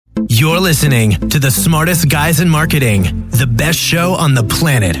You're listening to the smartest guys in marketing, the best show on the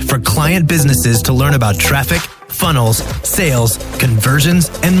planet for client businesses to learn about traffic, funnels, sales, conversions,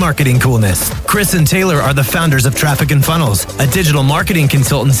 and marketing coolness. Chris and Taylor are the founders of Traffic and Funnels, a digital marketing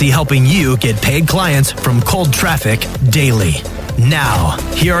consultancy helping you get paid clients from cold traffic daily. Now,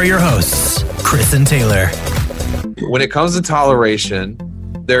 here are your hosts, Chris and Taylor. When it comes to toleration,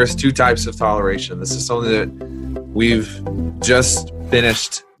 there's two types of toleration. This is something that we've just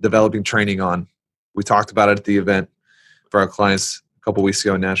finished developing training on. We talked about it at the event for our clients a couple weeks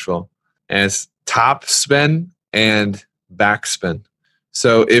ago in Nashville. And it's top spin and back spin.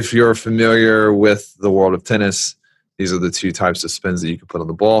 So if you're familiar with the world of tennis, these are the two types of spins that you can put on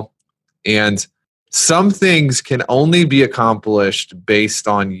the ball. And some things can only be accomplished based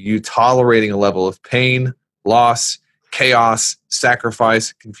on you tolerating a level of pain, loss, chaos,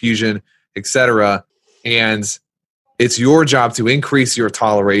 sacrifice, confusion, etc. And it's your job to increase your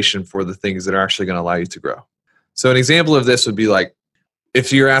toleration for the things that are actually going to allow you to grow. So an example of this would be like,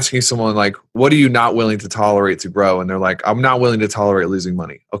 if you're asking someone like, what are you not willing to tolerate to grow? And they're like, I'm not willing to tolerate losing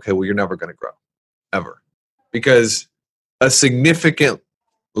money. Okay, well, you're never going to grow, ever. Because a significant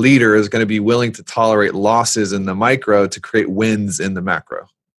leader is going to be willing to tolerate losses in the micro to create wins in the macro.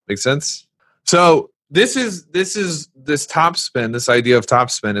 Make sense? So this top spin, this idea of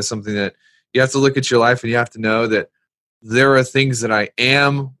top spin is something that you have to look at your life and you have to know that there are things that I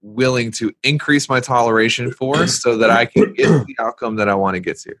am willing to increase my toleration for so that I can get the outcome that I want to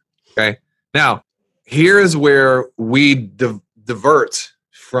get to. Okay. Now, here is where we divert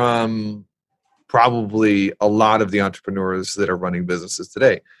from probably a lot of the entrepreneurs that are running businesses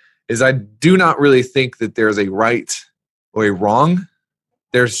today. Is I do not really think that there's a right or a wrong.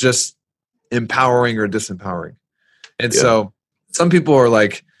 There's just empowering or disempowering. And so some people are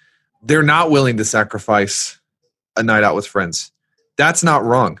like, they're not willing to sacrifice a night out with friends. That's not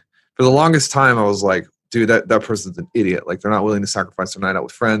wrong. For the longest time, I was like, dude, that person's an idiot. Like, they're not willing to sacrifice their night out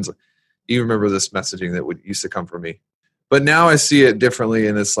with friends. You remember this messaging that used to come from me. But now I see it differently,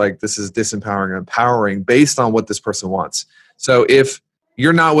 and it's like, this is disempowering and empowering based on what this person wants. So if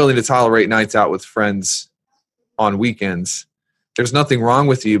you're not willing to tolerate nights out with friends on weekends, there's nothing wrong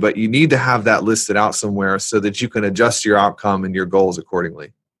with you, but you need to have that listed out somewhere so that you can adjust your outcome and your goals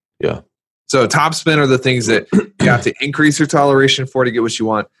accordingly. Yeah. So top spin are the things that you have to increase your toleration for to get what you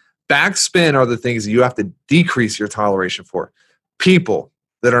want. Back spin are the things that you have to decrease your toleration for. People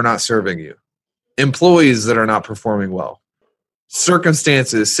that are not serving you. Employees that are not performing well.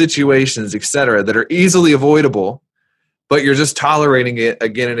 Circumstances, situations, etc. that are easily avoidable, but you're just tolerating it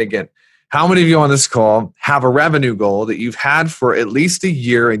again and again. How many of you on this call have a revenue goal that you've had for at least a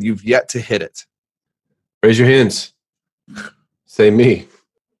year and you've yet to hit it? Raise your hands. Say me.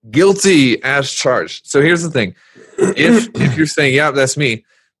 Guilty as charged. So here's the thing. If you're saying, yeah, that's me,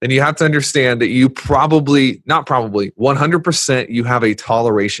 then you have to understand that you 100% you have a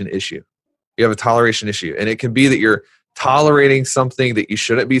toleration issue. You have a toleration issue. And it can be that you're tolerating something that you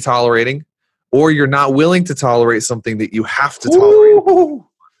shouldn't be tolerating, or you're not willing to tolerate something that you have to tolerate.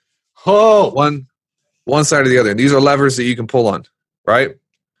 One side or the other. And these are levers that you can pull on, right?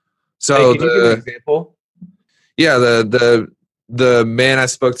 So hey, can you give an example? Yeah, the man I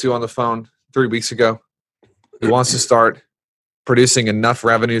spoke to on the phone 3 weeks ago, he wants to start producing enough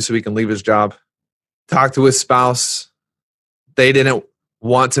revenue so he can leave his job. Talk to his spouse. They didn't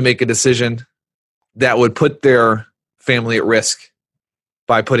want to make a decision that would put their family at risk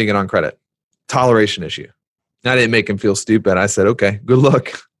by putting it on credit. Toleration issue. I didn't make him feel stupid. I said, okay, good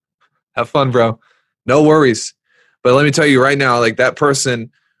luck. Have fun, bro. No worries. But let me tell you right now, like, that person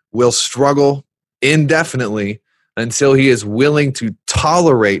will struggle indefinitely until he is willing to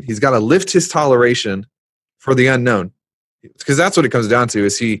tolerate. He's got to lift his toleration for the unknown. Because that's what it comes down to,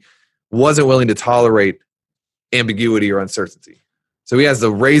 is he wasn't willing to tolerate ambiguity or uncertainty. So he has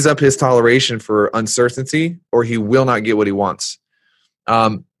to raise up his toleration for uncertainty, or he will not get what he wants.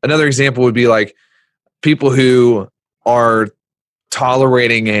 Another example would be like people who are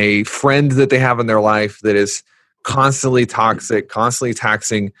tolerating a friend that they have in their life that is constantly toxic, constantly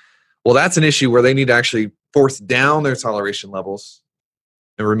taxing. Well, that's an issue where they need to actually force down their toleration levels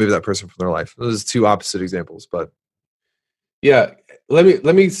and remove that person from their life. Those are two opposite examples, but yeah, let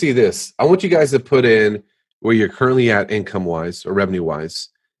me see this. I want you guys to put in where you're currently at income wise or revenue wise,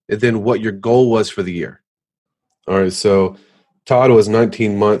 and then what your goal was for the year. All right, so Todd was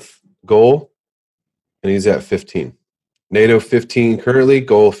 19-month goal, and he's at 15. NATO 15 currently,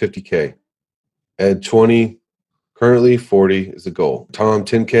 goal 50K. Ed 20 currently, 40 is the goal. Tom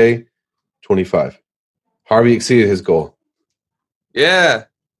 10K, 25. Harvey exceeded his goal. Yeah.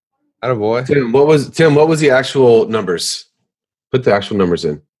 Attaboy. Tim, what was the actual numbers? Put the actual numbers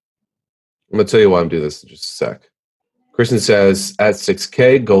in. I'm going to tell you why I'm doing this in just a sec. Kristen says, at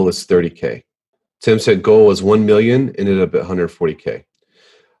 6K, goal is 30K. Tim said goal was 1 million, ended up at 140K.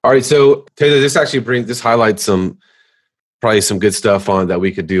 All right, so Taylor, this highlights probably some good stuff on that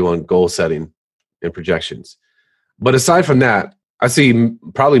we could do on goal setting and projections. But aside from that, I see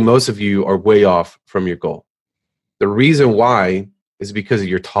probably most of you are way off from your goal. The reason why is because of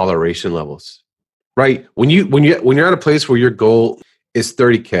your toleration levels, right? When you're at a place where your goal is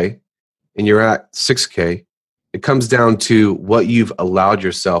 30K and you're at 6K, it comes down to what you've allowed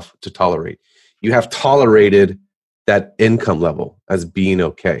yourself to tolerate. You have tolerated that income level as being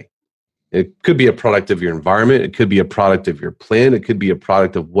okay. It could be a product of your environment. It could be a product of your plan. It could be a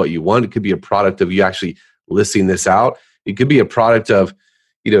product of what you want. It could be a product of you actually listing this out. It could be a product of,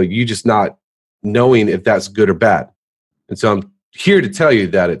 you just not knowing if that's good or bad. And so I'm here to tell you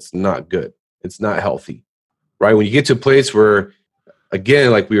that it's not good. It's not healthy, right? When you get to a place where,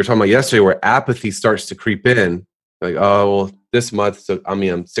 again, like we were talking about yesterday, where apathy starts to creep in, like, oh, well, this month, I'm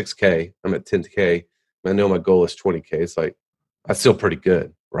 6K, I'm at 10K, I know my goal is 20K. It's like, that's still pretty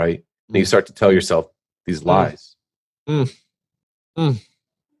good, right? And you start to tell yourself these lies. Yeah,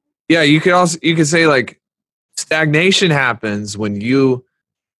 you could say like stagnation happens when you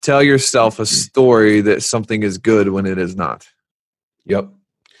tell yourself a story that something is good when it is not. Yep.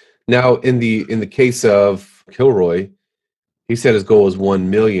 Now, in the case of Kilroy, he said his goal was 1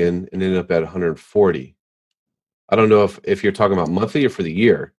 million and ended up at 140. I don't know if you're talking about monthly or for the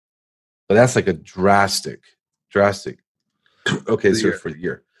year, but that's like a drastic. Okay, so for the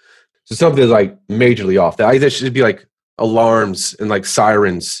year. So something like majorly off. That should be like alarms and like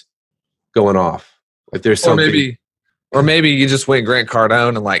sirens going off. Like there's something. Or maybe you just went Grant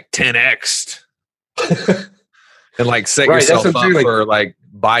Cardone and like 10x'd and like set yourself up for like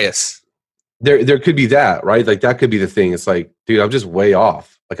bias. There could be that, right? Like that could be the thing. It's like, dude, I'm just way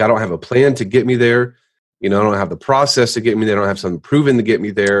off. Like I don't have a plan to get me there. I don't have the process to get me there. I don't have something proven to get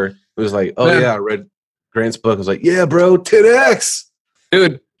me there. It was like, I read Grant's book. I was like, yeah, bro, 10x.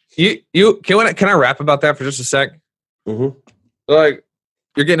 Dude, can I rap about that for just a sec? Mm-hmm. Like,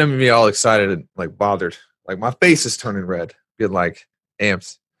 you're getting me all excited and like bothered. Like my face is turning red. Getting like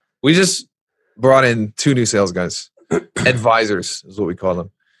amps. We just brought in 2 new sales guys. Advisors is what we call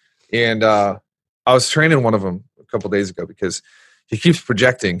them. And I was training one of them a couple days ago because he keeps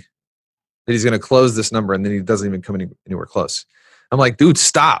projecting that he's going to close this number and then he doesn't even come anywhere close. I'm like, dude,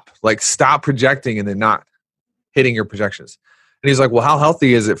 stop. Like, stop projecting and then not hitting your projections. And he's like, well, how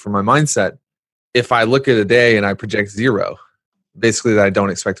healthy is it for my mindset if I look at a day and I project 0, basically that I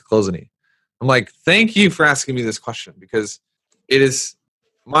don't expect to close any? I'm like, thank you for asking me this question because it is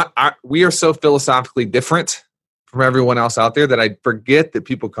we are so philosophically different from everyone else out there that I forget that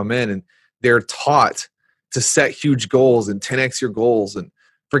people come in and they're taught to set huge goals and 10x your goals and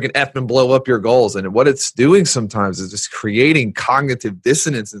freaking F and blow up your goals. And what it's doing sometimes is just creating cognitive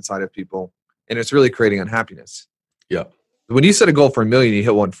dissonance inside of people. And it's really creating unhappiness. Yeah. When you set a goal for 1 million, you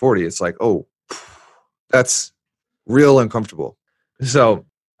hit 140. It's like, oh, that's real uncomfortable. So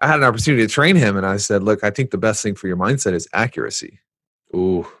I had an opportunity to train him. And I said, look, I think the best thing for your mindset is accuracy.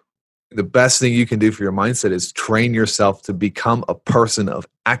 Ooh. The best thing you can do for your mindset is train yourself to become a person of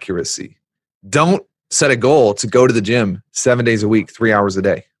accuracy. Don't set a goal to go to the gym 7 days a week, 3 hours a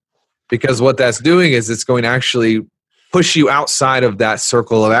day. Because what that's doing is it's going to actually push you outside of that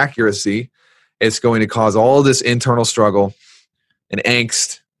circle of accuracy. It's going to cause all this internal struggle and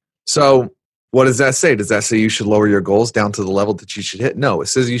angst. So what does that say? Does that say you should lower your goals down to the level that you should hit? No, it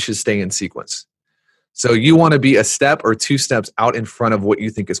says you should stay in sequence. So you want to be a step or 2 steps out in front of what you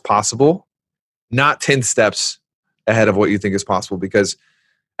think is possible, not 10 steps ahead of what you think is possible. Because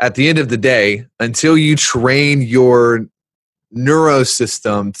at the end of the day, until you train your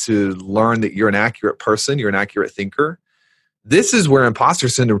neurosystem to learn that you're an accurate person, you're an accurate thinker, this is where imposter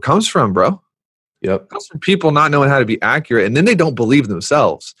syndrome comes from, bro. Yep. It comes from people not knowing how to be accurate, and then they don't believe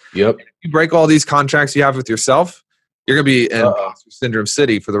themselves. Yep. If you break all these contracts you have with yourself, you're going to be in imposter syndrome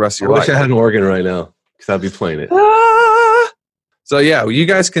city for the rest of your life. I wish I had an organ right now because I'd be playing it. So yeah, you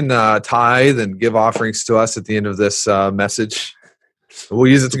guys can tithe and give offerings to us at the end of this message.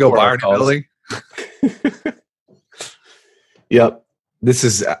 We'll use it to go buy our building. Yep. This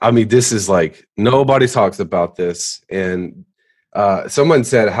is like, nobody talks about this. And someone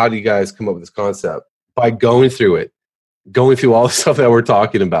said, how do you guys come up with this concept? By going through it, going through all the stuff that we're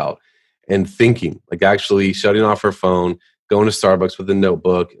talking about and thinking, like actually shutting off our phone, going to Starbucks with a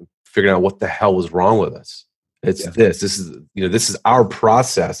notebook, and figuring out what the hell was wrong with us. This is our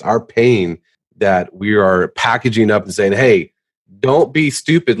process, our pain that we are packaging up and saying, hey, don't be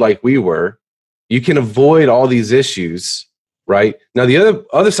stupid like we were. You can avoid all these issues, right? Now, the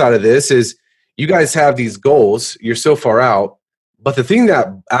other side of this is you guys have these goals. You're so far out. But the thing that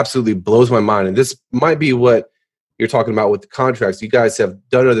absolutely blows my mind, and this might be what you're talking about with the contracts, you guys have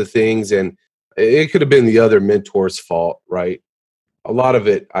done other things, and it could have been the other mentor's fault, right? A lot of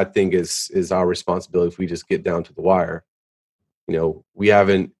it, I think, is our responsibility if we just get down to the wire. You know,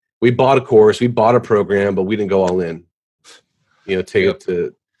 we bought a course, we bought a program, but we didn't go all in. You know, take it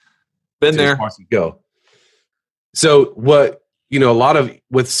to been there. Go. So what, you know, a lot of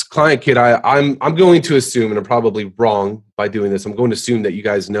with Client Kit, I'm going to assume, and I'm probably wrong by doing this, I'm going to assume that you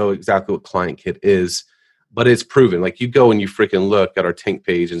guys know exactly what Client Kit is, but it's proven. Like, you go and you freaking look at our Tank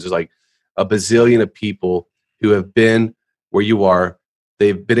page, and there's like a bazillion of people who have been where you are.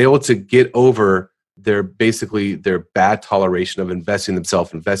 They've been able to get over their bad toleration of investing in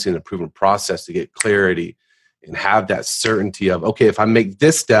themselves, investing in a proven process to get clarity and have that certainty of, okay, if I make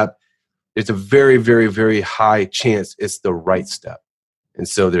this step, there's a very, very, very high chance it's the right step. And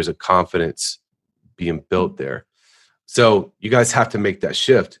so there's a confidence being built there. So you guys have to make that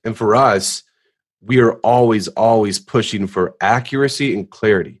shift. And for us, we are always, always pushing for accuracy and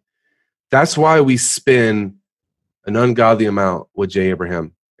clarity. That's why we spend an ungodly amount with Jay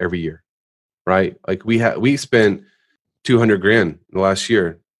Abraham every year, right? Like we spent $200,000 in the last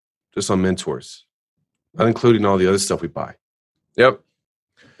year just on mentors, not including all the other stuff we buy. Yep.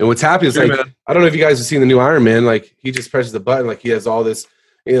 And what's happening is, like, I don't know if you guys have seen the new Iron Man. Like, he just presses the button, like he has all this,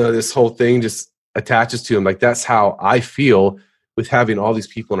 you know, this whole thing just attaches to him. Like, that's how I feel with having all these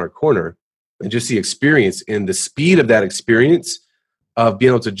people in our corner, and just the experience and the speed of that experience of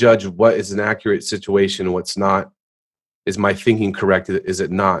being able to judge what is an accurate situation and what's not. Is my thinking correct? Is it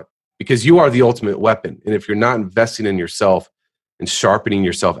not? Because you are the ultimate weapon. And if you're not investing in yourself and sharpening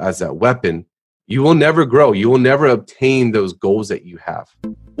yourself as that weapon, you will never grow. You will never obtain those goals that you have.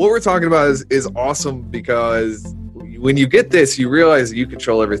 What we're talking about is awesome, because when you get this, you realize that you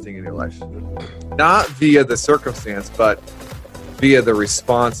control everything in your life. Not via the circumstance, but via the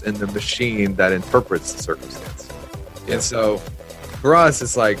response and the machine that interprets the circumstance. Yeah. And so for us,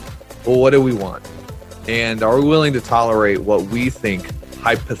 it's like, well, what do we want? And are we willing to tolerate what we think,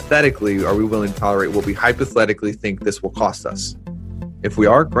 hypothetically, are we willing to tolerate what we hypothetically think this will cost us? If we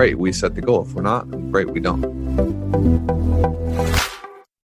are, great, we set the goal. If we're not, great, we don't.